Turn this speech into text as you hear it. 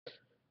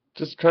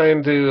Just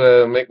trying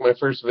to make my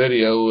first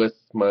video with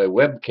my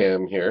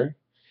webcam here,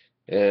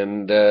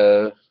 and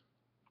I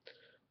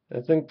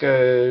think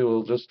I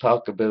will just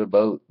talk a bit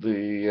about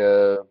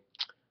the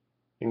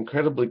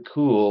incredibly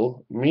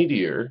cool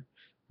meteor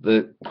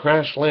that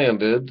crash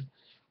landed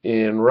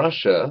in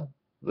Russia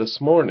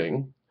this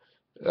morning.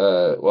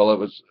 Well, it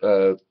was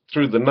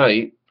through the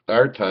night,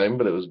 our time,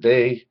 but it was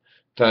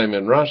daytime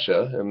in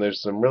Russia, and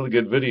there's some really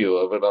good video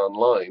of it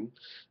online.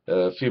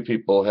 A few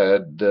people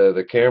had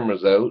the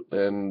cameras out,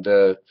 and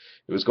it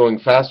was going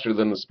faster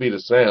than the speed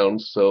of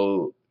sound,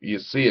 so you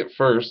see it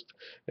first,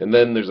 and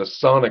then there's a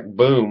sonic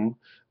boom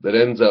that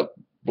ends up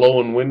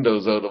blowing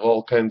windows out of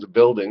all kinds of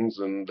buildings,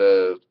 and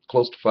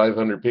close to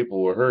 500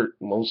 people were hurt,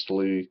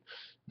 mostly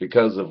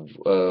because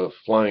of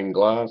flying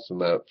glass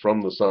and that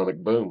from the sonic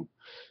boom.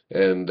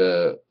 And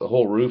the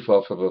whole roof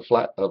off of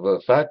a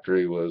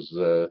factory was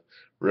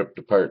ripped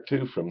apart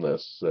too from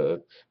this.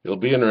 It'll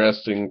be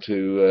interesting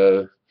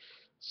to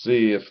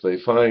see if they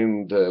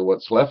find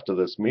what's left of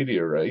this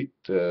meteorite.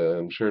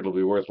 I'm sure it'll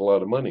be worth a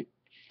lot of money.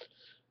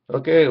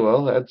 Okay,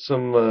 well, add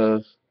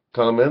some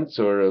comments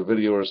or a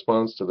video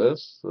response to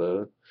this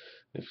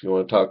if you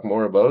want to talk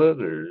more about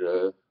it,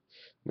 or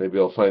maybe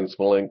I'll find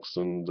some links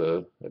and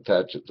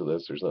attach it to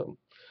this or something.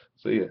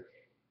 See ya.